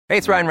Hey,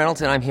 it's Ryan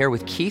Reynolds, and I'm here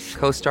with Keith,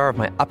 co-star of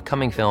my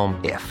upcoming film,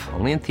 If,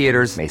 only in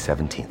theaters May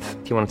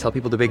 17th. Do you want to tell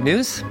people the big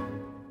news?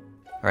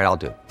 All right, I'll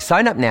do it.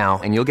 Sign up now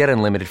and you'll get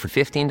unlimited for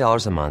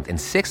 $15 a month and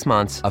 6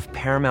 months of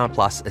Paramount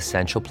Plus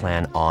Essential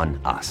Plan on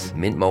us.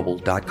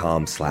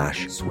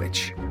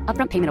 MintMobile.com/switch.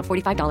 Upfront payment of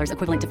 $45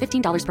 equivalent to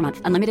 $15 per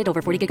month. Unlimited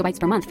over 40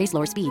 gigabytes per month. Face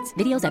lower speeds.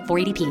 Videos at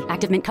 480p.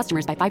 Active Mint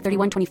customers by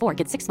 531.24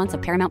 get 6 months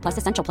of Paramount Plus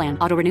Essential Plan.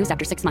 Auto renews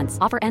after 6 months.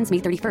 Offer ends May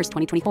 31st,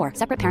 2024.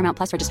 Separate Paramount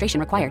Plus registration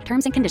required.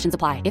 Terms and conditions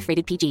apply if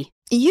rated PG.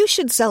 You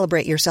should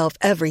celebrate yourself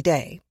every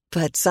day.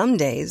 But some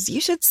days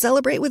you should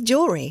celebrate with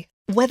jewelry.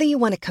 Whether you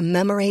want to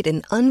commemorate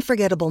an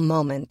unforgettable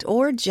moment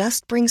or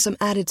just bring some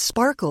added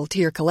sparkle to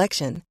your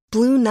collection,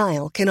 Blue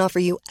Nile can offer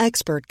you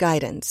expert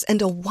guidance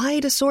and a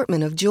wide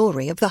assortment of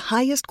jewelry of the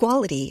highest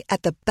quality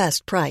at the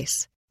best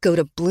price. Go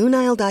to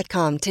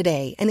BlueNile.com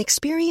today and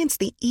experience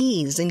the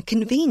ease and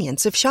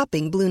convenience of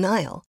shopping Blue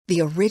Nile,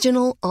 the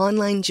original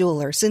online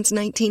jeweler since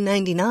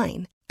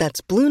 1999.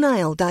 That's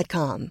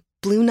BlueNile.com.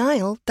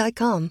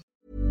 BlueNile.com.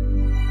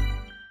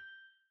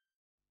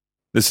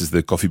 This is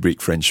the Coffee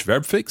Break French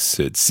Verb Fix.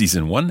 It's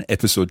Season 1,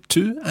 Episode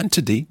 2, and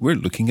today we're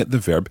looking at the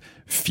verb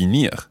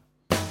finir.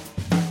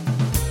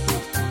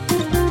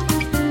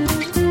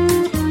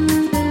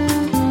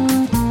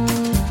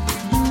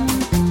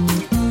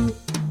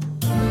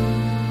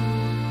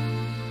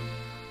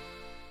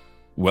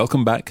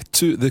 Welcome back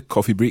to the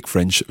Coffee Break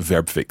French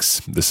Verb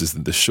Fix. This is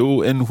the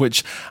show in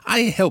which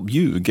I help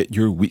you get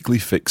your weekly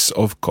fix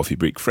of Coffee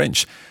Break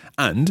French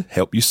and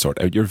help you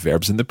sort out your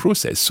verbs in the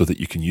process so that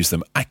you can use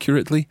them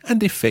accurately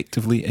and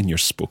effectively in your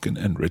spoken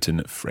and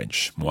written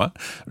French. Moi,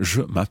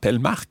 je m'appelle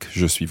Marc,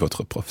 je suis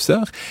votre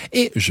professeur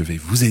et je vais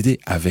vous aider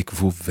avec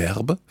vos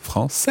verbes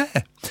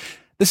français.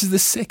 This is the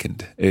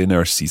second in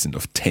our season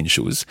of 10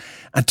 shows,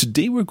 and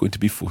today we're going to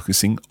be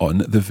focusing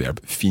on the verb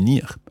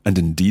finir, and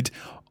indeed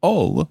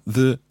all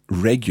the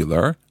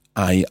regular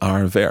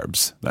IR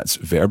verbs. That's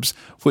verbs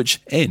which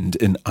end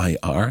in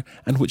IR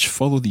and which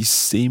follow these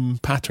same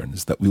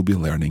patterns that we'll be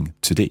learning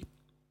today.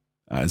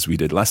 As we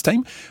did last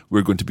time,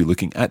 we're going to be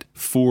looking at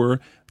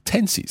 4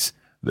 tenses: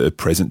 the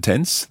present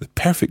tense, the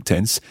perfect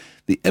tense,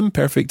 the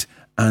imperfect,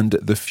 and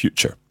the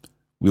future.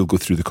 We'll go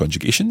through the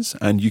conjugations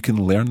and you can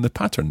learn the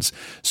patterns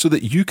so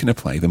that you can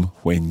apply them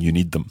when you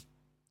need them.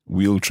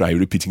 We'll try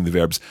repeating the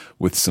verbs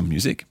with some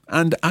music,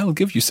 and I'll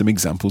give you some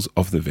examples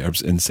of the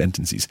verbs in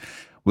sentences.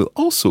 We'll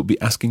also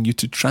be asking you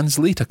to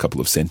translate a couple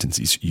of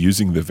sentences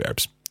using the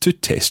verbs to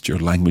test your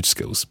language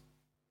skills.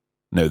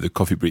 Now, the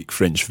Coffee Break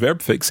French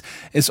Verb Fix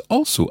is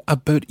also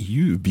about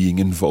you being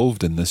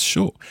involved in this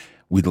show.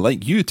 We'd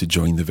like you to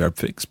join the Verb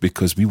Fix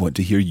because we want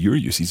to hear your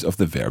uses of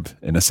the verb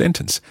in a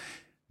sentence.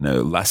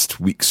 Now, last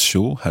week's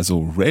show has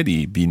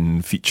already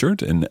been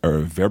featured in our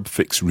Verb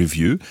Fix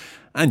review,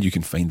 and you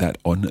can find that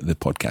on the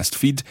podcast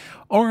feed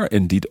or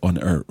indeed on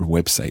our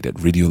website at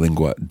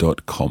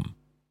radiolingua.com.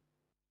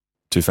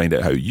 To find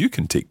out how you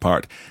can take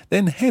part,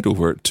 then head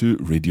over to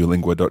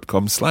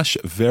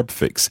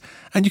radiolingua.com/verbfix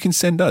and you can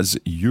send us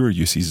your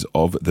uses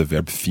of the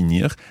verb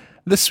finir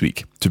this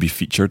week to be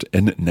featured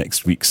in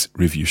next week's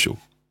review show.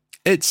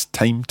 It's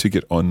time to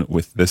get on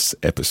with this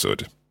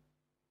episode.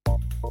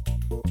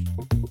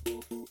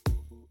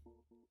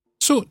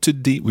 So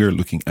today we're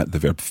looking at the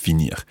verb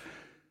finir.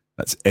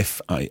 That's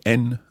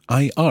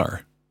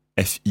F-I-N-I-R,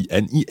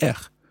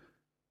 F-I-N-I-R.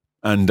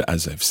 And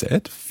as I've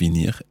said,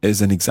 finir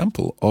is an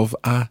example of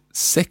a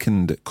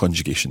second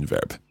conjugation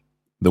verb,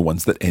 the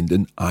ones that end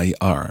in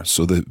IR.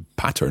 So the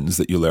patterns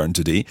that you learn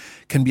today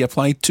can be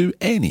applied to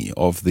any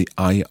of the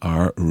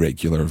IR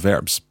regular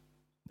verbs.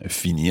 Now,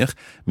 finir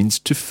means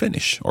to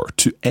finish or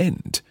to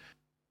end.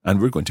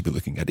 And we're going to be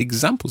looking at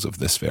examples of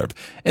this verb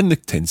in the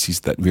tenses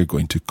that we're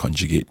going to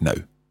conjugate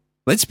now.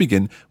 Let's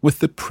begin with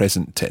the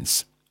present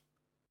tense.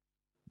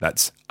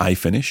 That's I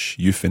finish,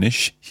 you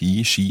finish,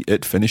 he, she,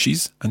 it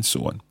finishes, and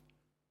so on.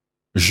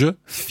 Je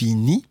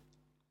finis,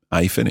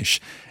 I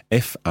finish,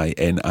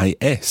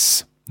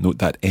 F-I-N-I-S. Note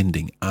that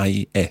ending,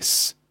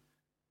 I-S.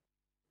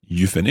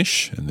 You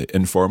finish, in the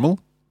informal,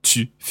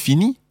 tu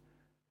finis.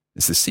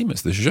 It's the same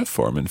as the je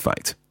form, in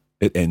fact.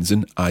 It ends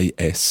in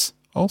I-S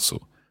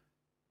also.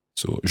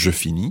 So, je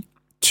finis,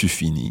 tu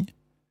finis.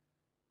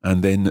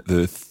 And then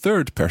the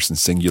third person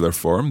singular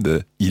form,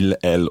 the il,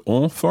 elle,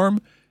 on form,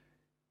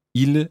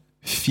 il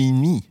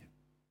finit.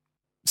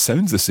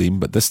 Sounds the same,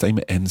 but this time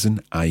it ends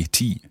in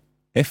I-T.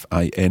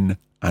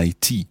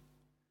 F-I-N-I-T.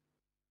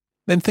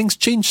 Then things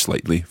change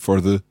slightly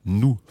for the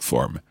nous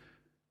form.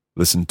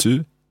 Listen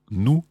to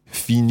nous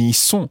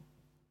finissons.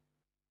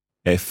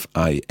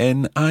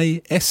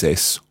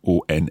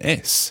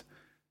 F-I-N-I-S-S-O-N-S.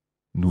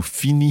 Nous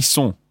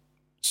finissons.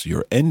 So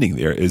your ending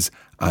there is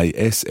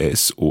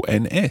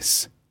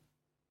I-S-S-O-N-S.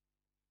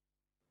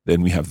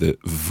 Then we have the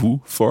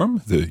vous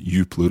form, the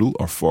you plural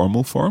or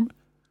formal form.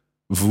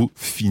 Vous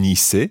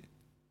finissez.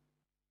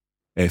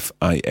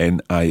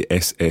 F-I-N-I-S-S-E-Z.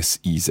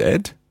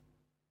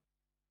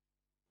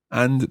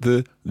 And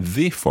the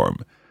they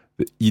form,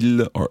 the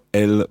il or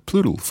elle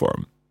plural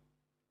form.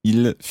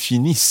 Ils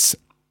finissent.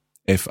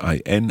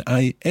 F-I-N-I-S-S-E-N-T.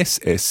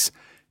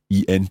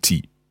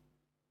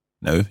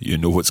 Now, you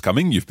know what's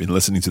coming. You've been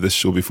listening to this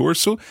show before,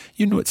 so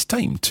you know it's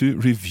time to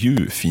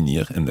review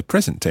finir in the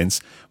present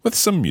tense with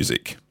some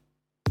music.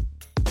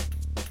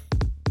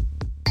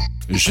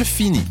 Je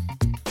finis.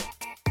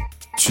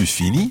 Tu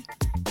finis.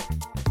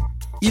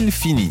 Il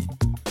finit.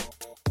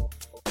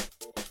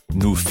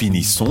 Nous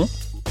finissons.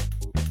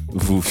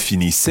 Vous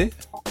finissez.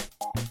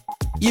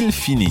 Ils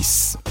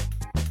finissent.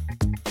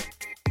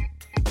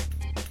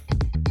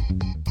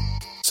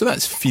 So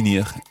that's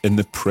finir in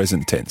the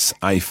present tense.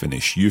 I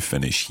finish, you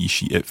finish, he,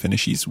 she, it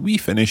finishes, we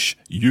finish,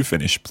 you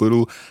finish,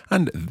 plural,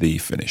 and they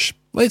finish.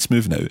 Let's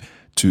move now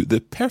to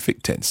the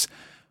perfect tense,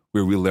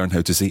 where we'll learn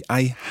how to say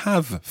I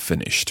have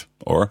finished,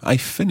 or I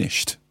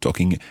finished,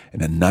 talking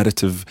in a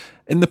narrative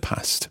in the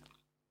past.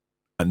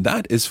 And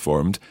that is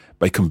formed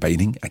by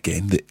combining,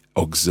 again, the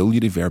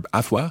auxiliary verb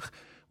avoir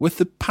with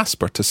the past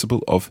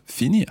participle of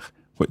finir,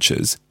 which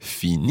is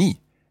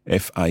fini,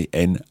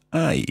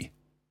 F-I-N-I,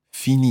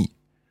 fini.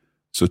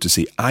 So to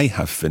say I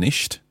have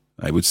finished,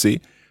 I would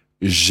say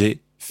j'ai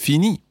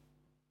fini.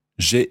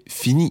 J'ai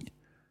fini.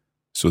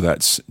 So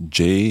that's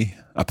J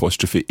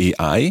apostrophe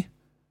A-I,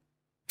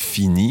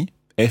 fini,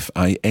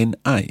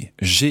 F-I-N-I.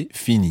 J'ai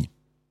fini.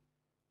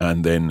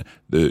 And then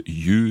the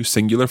you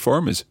singular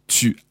form is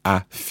tu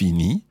as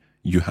fini.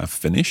 You have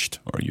finished,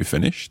 or you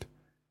finished.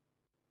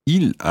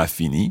 Il a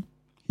fini.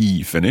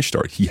 He finished,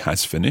 or he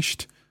has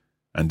finished.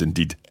 And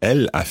indeed,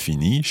 elle a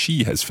fini.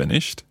 She has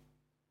finished.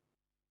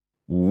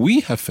 We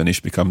have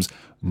finished becomes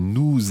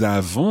nous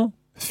avons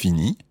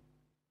fini.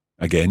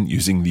 Again,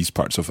 using these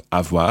parts of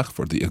avoir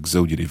for the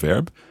auxiliary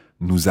verb.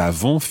 Nous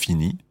avons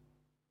fini.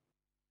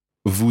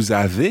 Vous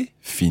avez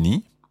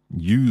fini.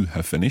 You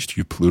have finished,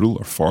 you plural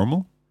or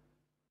formal.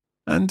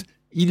 And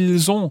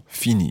ils ont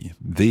fini.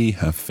 They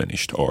have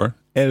finished, or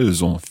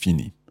elles ont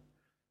fini.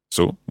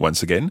 So,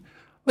 once again,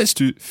 let's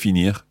do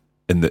finir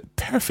in the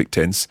perfect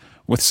tense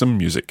with some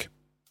music.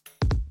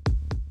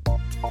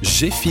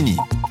 J'ai fini.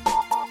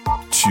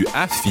 Tu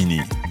as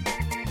fini.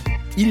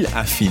 Il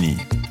a fini.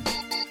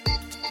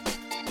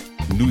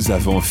 Nous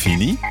avons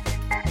fini.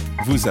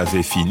 Vous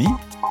avez fini.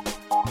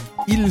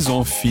 Ils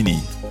ont fini.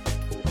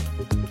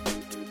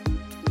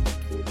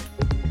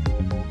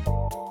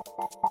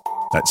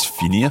 That's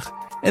finir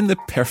in the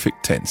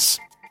perfect tense.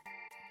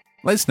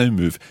 Let's now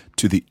move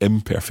to the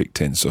imperfect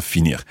tense of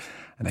finir.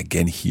 And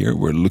again here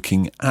we're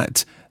looking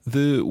at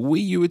the way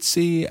you would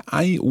say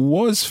I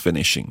was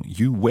finishing,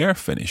 you were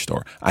finished,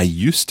 or I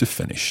used to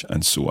finish,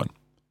 and so on.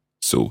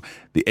 So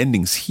the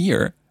endings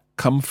here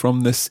come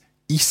from this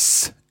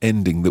is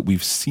ending that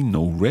we've seen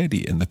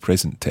already in the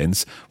present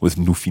tense with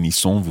nous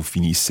finissons, vous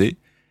finissez.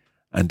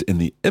 And in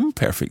the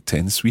imperfect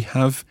tense we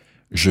have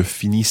je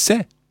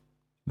finissais.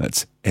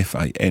 That's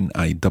F-I-N-I-S-S-A-I-S.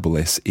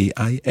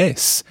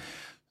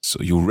 So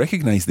you'll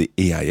recognize the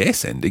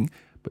AIS ending,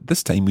 but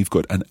this time we've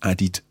got an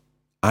added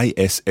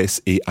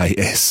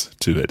I-S-S-A-I-S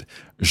to it.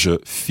 Je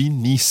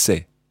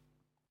finissais.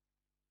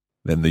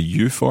 Then the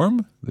you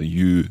form, the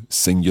you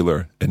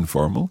singular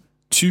informal,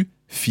 tu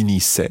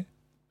finissais.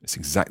 It's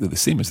exactly the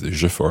same as the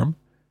je form.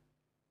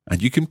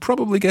 And you can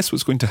probably guess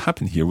what's going to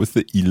happen here with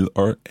the il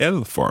or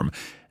elle form.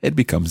 It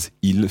becomes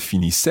il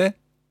finissait,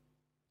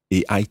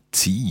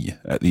 A-I-T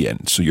at the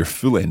end. So your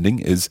full ending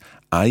is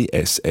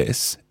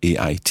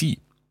I-S-S-A-I-T.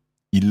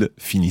 Il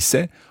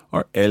finissait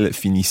or elle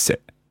finissait.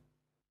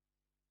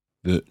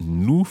 The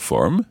nous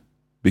form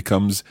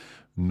becomes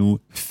nous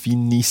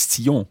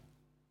finissions.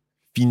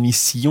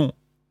 Finissions.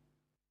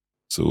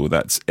 So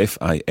that's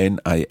F-I-N-I-S-S-I-O-N-S.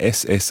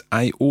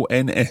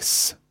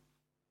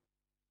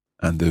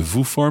 And the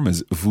vous form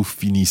is vous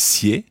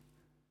finissiez.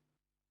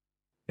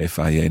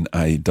 F-I-N-I-S-S-I-E-Z.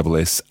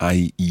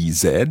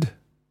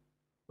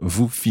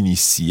 Vous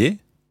finissiez.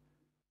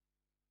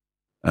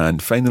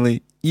 And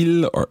finally,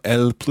 il or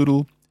elle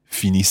plural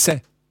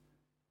finissait.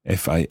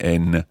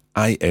 F-I-N-I-S-S-A-I-E-N-T.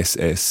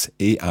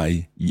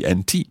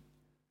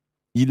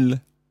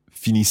 Il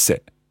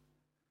finissait.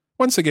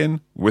 Once again,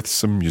 with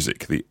some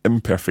music, the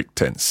imperfect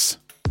tense.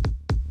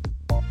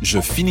 Je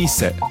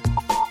finissais.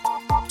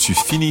 Tu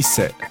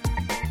finissais.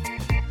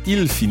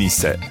 Il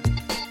finissait.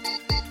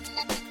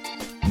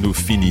 Nous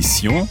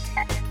finissions.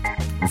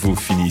 Vous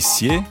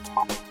finissiez.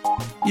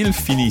 Il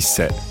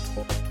finissait.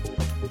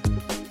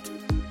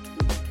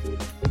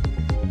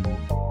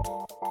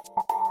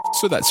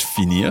 So that's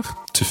finir,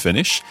 to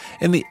finish,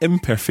 in the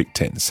imperfect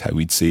tense, how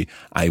we'd say,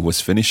 I was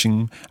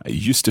finishing, I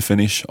used to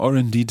finish, or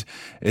indeed,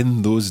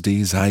 in those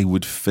days I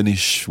would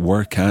finish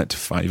work at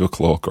 5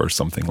 o'clock or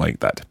something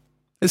like that.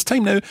 It's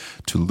time now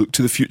to look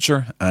to the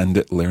future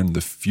and learn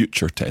the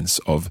future tense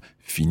of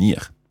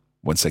finir.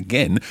 Once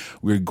again,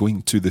 we're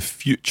going to the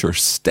future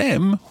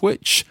stem,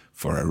 which,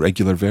 for a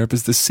regular verb,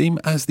 is the same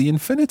as the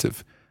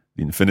infinitive.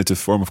 The infinitive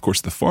form, of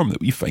course, the form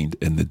that we find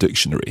in the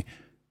dictionary.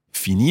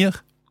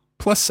 Finir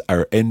plus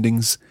our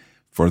endings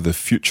for the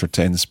future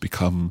tense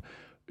become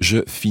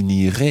je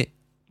finirai.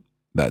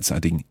 That's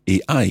adding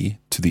ai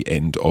to the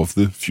end of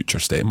the future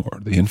stem or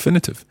the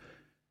infinitive.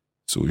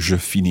 So je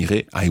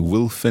finirai, I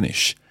will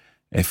finish.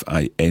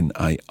 F-I-N-I-R-A-I.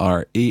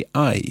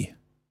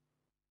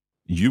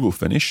 You will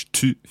finish,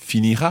 tu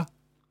finiras.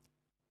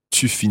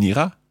 Tu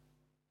finiras.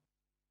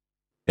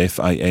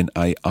 F-I-N-I-R-A-S.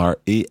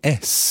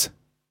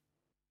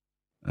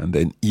 And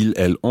then il,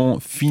 elle, on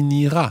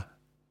finira.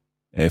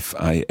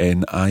 F-I-N-I-R-A.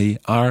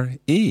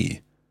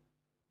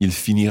 Il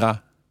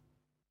finira.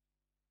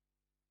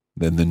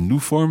 Then the nous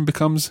form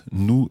becomes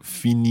nous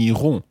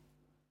finirons.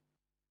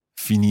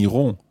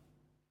 Finirons.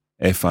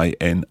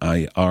 F-I-N-I-R-O-N-S.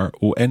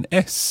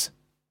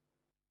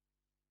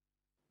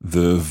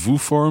 The vous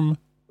form,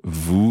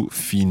 vous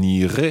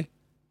finirez.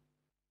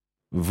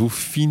 Vous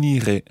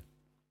finirez.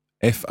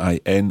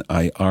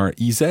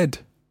 F-I-N-I-R-E-Z.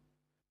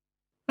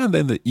 And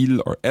then the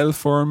il or elle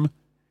form,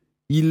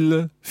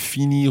 ils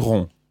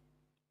finiront.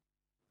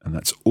 And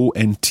that's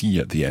O-N-T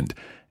at the end.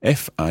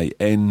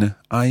 F-I-N-I-R-O-N-T.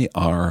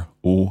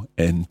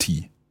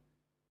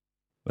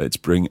 Let's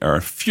bring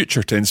our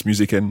future tense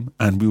music in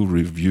and we'll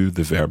review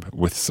the verb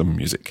with some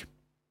music.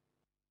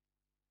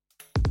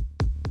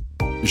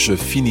 Je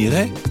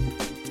finirai.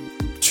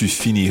 Tu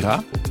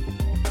finiras.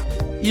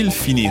 Il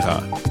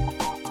finira.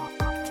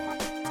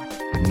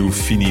 Nous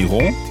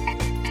finirons.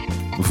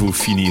 Vous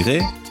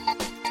finirez.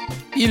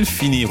 Ils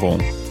finiront.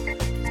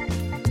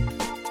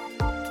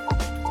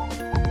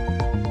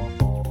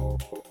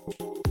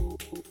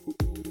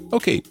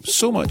 Okay,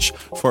 so much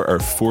for our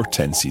four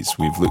tenses.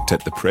 We've looked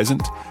at the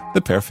present,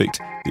 the perfect,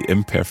 the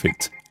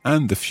imperfect,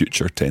 and the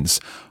future tense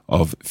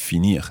of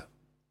finir.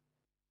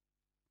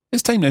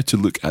 It's time now to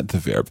look at the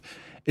verb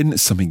in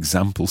some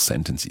example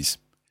sentences.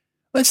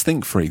 Let's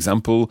think, for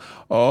example,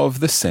 of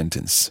the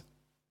sentence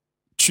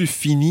Tu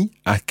finis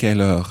à quelle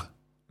heure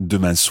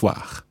demain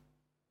soir?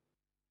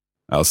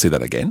 I'll say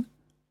that again.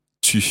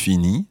 Tu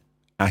finis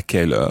à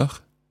quelle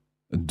heure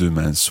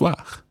demain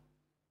soir?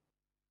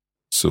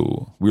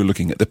 So we're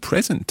looking at the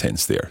present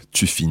tense there.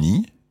 Tu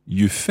finis,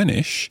 you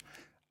finish.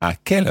 À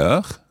quelle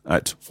heure,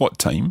 at what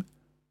time?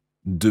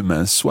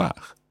 Demain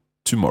soir,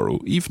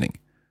 tomorrow evening.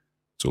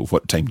 So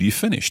what time do you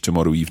finish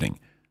tomorrow evening?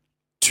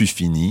 Tu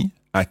finis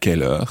à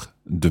quelle heure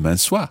demain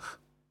soir?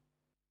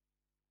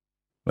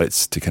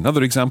 Let's take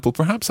another example,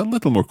 perhaps a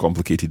little more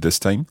complicated this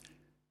time.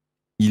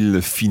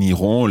 Ils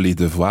finiront les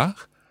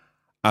devoirs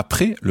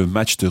après le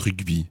match de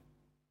rugby.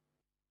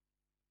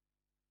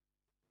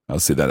 I'll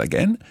say that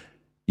again.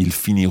 Ils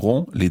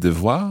finiront les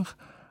devoirs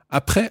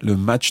après le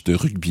match de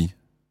rugby.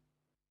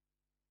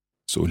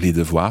 So les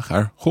devoirs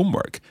are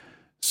homework.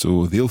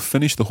 So they'll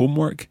finish the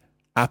homework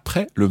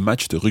après le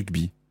match de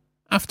rugby,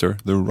 after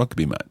the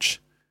rugby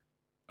match.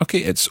 Okay,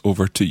 it's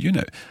over to you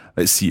now.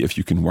 Let's see if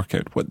you can work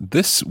out what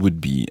this would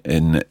be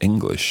in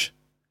English.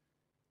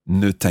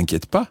 Ne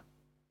t'inquiète pas,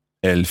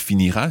 elle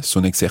finira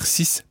son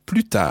exercice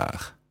plus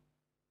tard.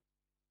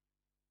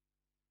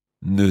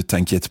 Ne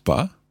t'inquiète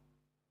pas,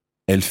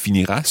 elle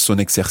finira son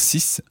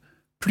exercice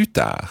plus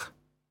tard.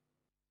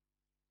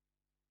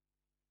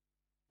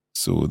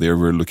 So there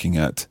we're looking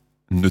at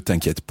ne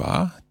t'inquiète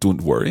pas,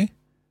 don't worry.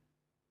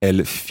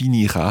 Elle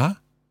finira,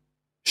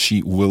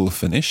 she will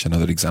finish,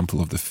 another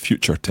example of the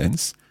future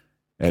tense.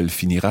 Elle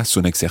finira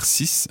son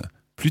exercice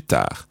plus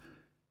tard.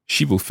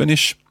 She will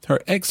finish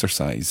her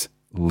exercise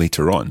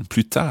later on,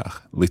 plus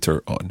tard,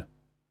 later on.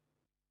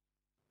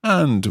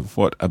 And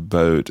what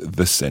about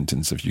this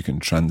sentence, if you can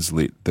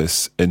translate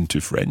this into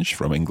French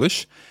from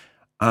English?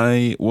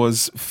 I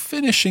was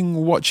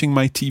finishing watching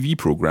my TV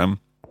program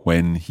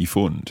when he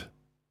phoned.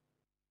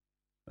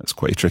 That's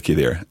quite tricky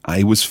there.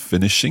 I was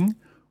finishing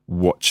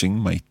watching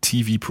my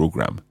TV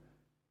program.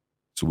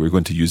 So we're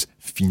going to use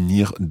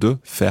finir de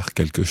faire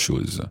quelque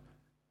chose,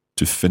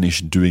 to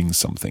finish doing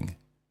something.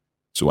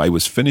 So I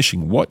was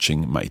finishing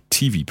watching my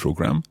TV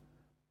program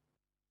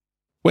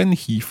when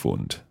he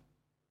phoned.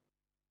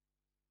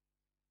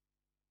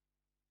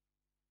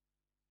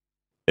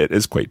 It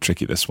is quite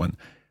tricky, this one.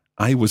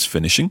 I was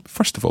finishing.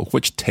 First of all,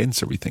 which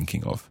tense are we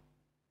thinking of?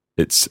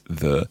 It's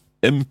the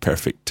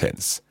imperfect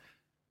tense.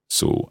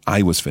 So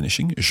I was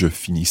finishing, je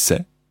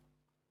finissais.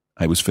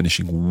 I was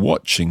finishing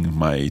watching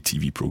my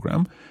TV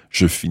program.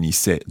 Je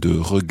finissais de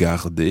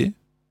regarder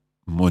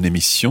mon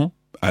émission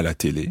à la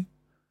télé.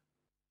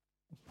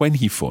 When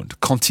he phoned,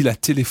 quand il a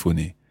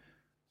téléphoné.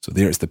 So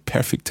there is the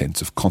perfect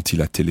tense of quand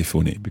il a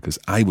téléphoné, because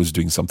I was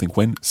doing something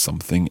when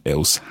something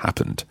else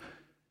happened.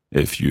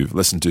 If you've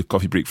listened to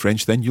Coffee Break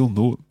French, then you'll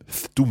know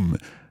thtum.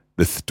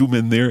 The thtum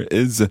in there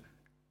is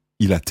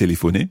il a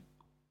téléphoné.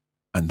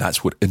 And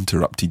that's what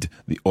interrupted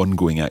the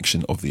ongoing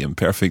action of the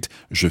imperfect.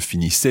 Je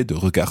finissais de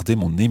regarder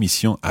mon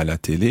émission à la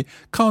télé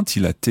quand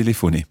il a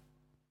téléphoné.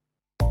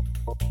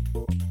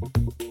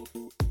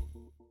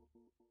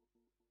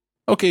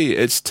 Okay,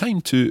 it's time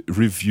to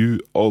review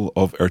all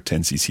of our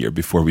tenses here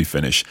before we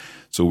finish.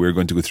 So we're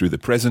going to go through the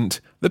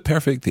present, the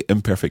perfect, the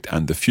imperfect,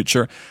 and the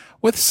future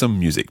with some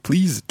music.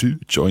 Please do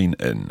join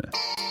in.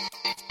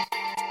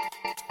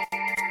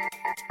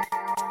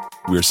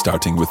 We're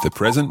starting with the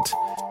present.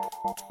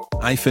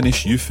 I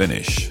finish, you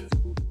finish.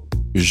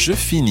 Je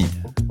finis.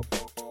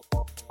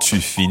 Tu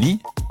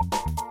finis.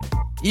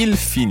 Il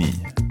finit.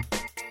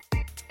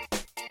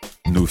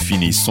 Nous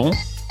finissons.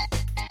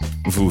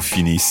 Vous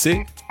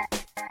finissez.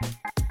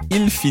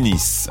 Ils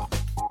finissent.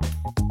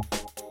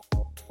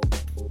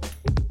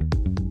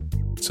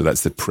 So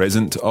that's the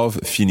present of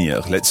finir.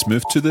 Let's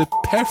move to the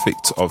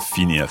perfect of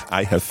finir.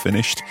 I have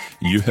finished.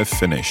 You have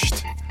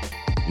finished.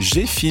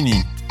 J'ai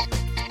fini.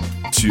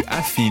 Tu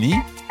as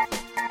fini.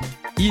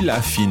 Il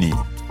a fini.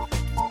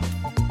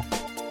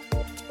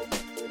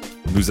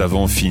 Nous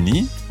avons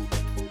fini.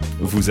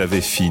 Vous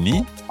avez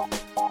fini.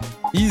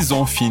 Ils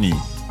ont fini.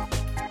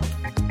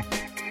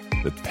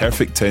 The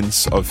perfect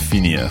tense of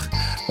finir.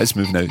 Let's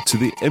move now to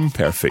the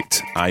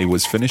imperfect. I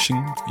was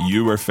finishing,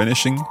 you were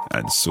finishing,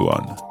 and so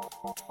on.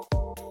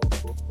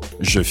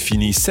 Je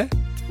finissais.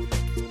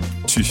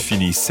 Tu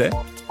finissais.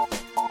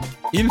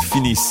 Il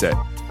finissait.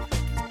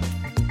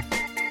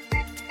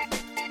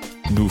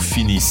 Nous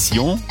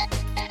finissions.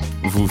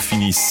 Vous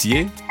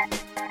finissiez.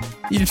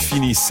 Il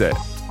finissait.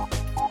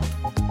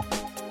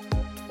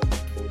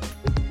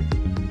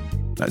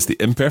 That's the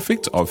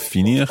imperfect of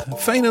finir.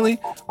 Finally,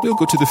 we'll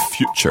go to the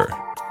future.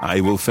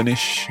 I will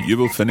finish, you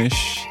will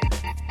finish.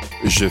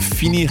 Je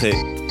finirai.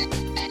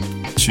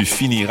 Tu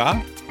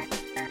finiras.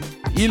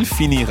 Il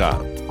finira.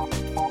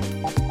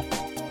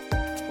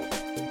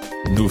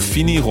 Nous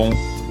finirons.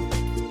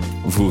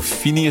 Vous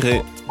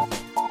finirez.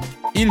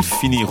 Ils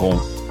finiront.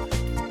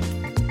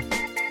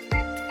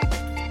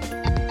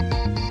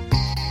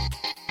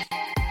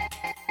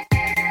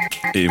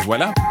 Et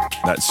voilà.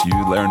 That's you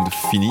learned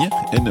finir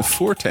in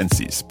 4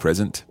 tenses: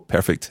 present,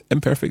 perfect,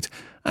 imperfect,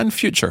 and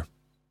future.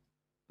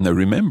 Now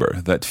remember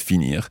that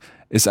finir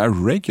is a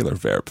regular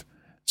verb,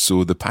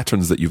 so the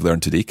patterns that you've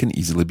learned today can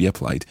easily be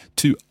applied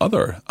to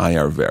other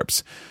IR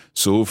verbs.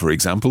 So, for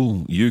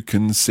example, you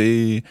can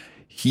say,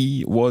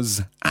 he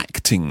was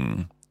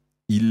acting.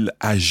 Il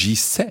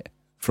agissait,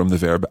 from the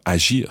verb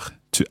agir,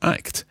 to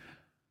act.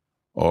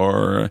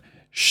 Or,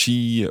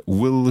 she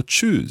will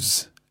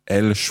choose.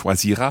 Elle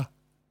choisira,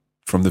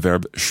 from the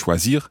verb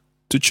choisir,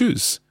 to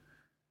choose.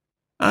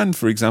 And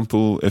for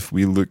example, if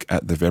we look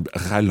at the verb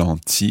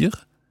ralentir,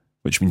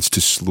 which means to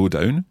slow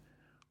down,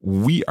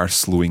 we are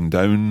slowing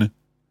down.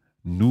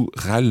 Nous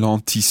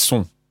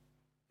ralentissons.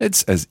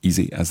 It's as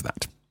easy as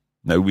that.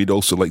 Now, we'd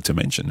also like to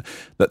mention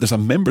that there's a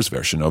members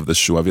version of this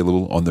show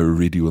available on the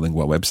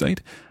Radiolingua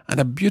website and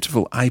a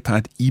beautiful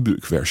iPad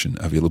ebook version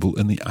available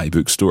in the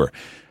iBook store.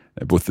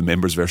 Both the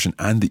members version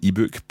and the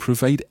ebook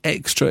provide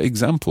extra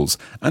examples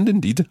and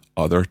indeed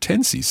other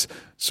tenses.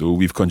 So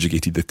we've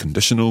conjugated the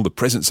conditional, the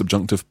present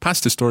subjunctive,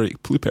 past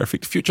historic,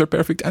 pluperfect, future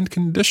perfect, and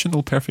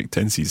conditional perfect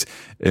tenses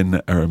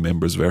in our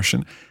members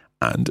version.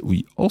 And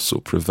we also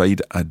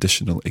provide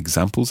additional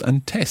examples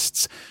and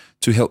tests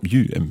to help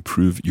you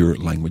improve your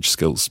language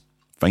skills.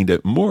 Find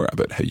out more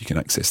about how you can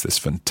access this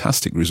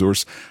fantastic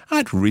resource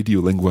at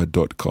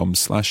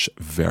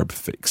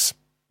radiolingua.com/verbfix.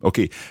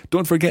 Okay,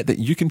 don't forget that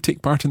you can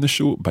take part in the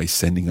show by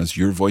sending us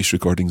your voice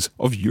recordings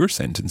of your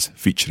sentence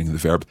featuring the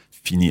verb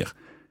finir.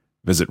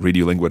 Visit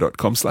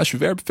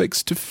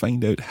radiolingua.com/verbfix to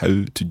find out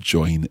how to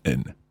join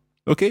in.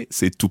 Ok,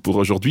 c'est tout pour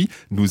aujourd'hui.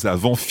 Nous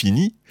avons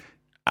fini.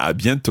 À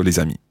bientôt les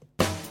amis.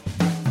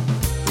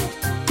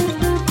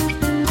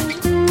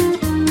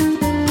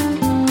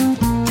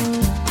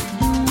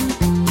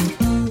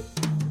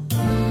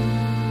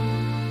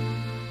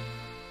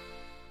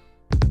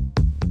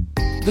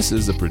 This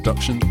is a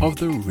production of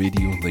the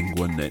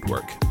Radiolingua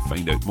Network.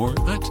 Find out more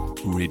at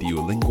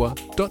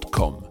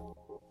radiolingua.com.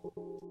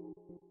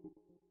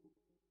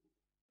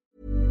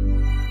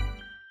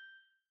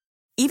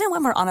 Even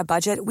when we're on a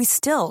budget, we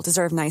still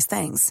deserve nice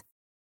things.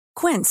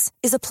 Quince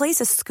is a place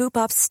to scoop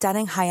up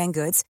stunning high-end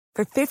goods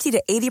for 50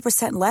 to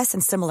 80% less than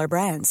similar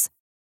brands.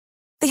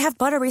 They have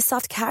buttery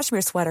soft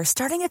cashmere sweaters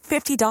starting at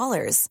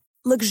 $50,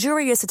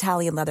 luxurious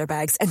Italian leather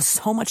bags, and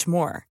so much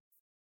more.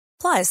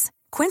 Plus,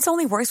 Quince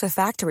only works with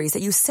factories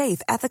that use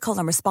safe, ethical,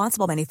 and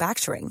responsible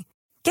manufacturing.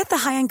 Get the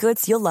high-end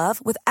goods you'll love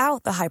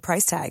without the high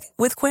price tag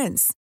with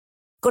Quince.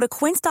 Go to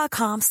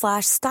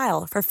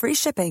quince.com/style for free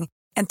shipping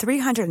and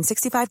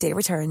 365-day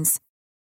returns.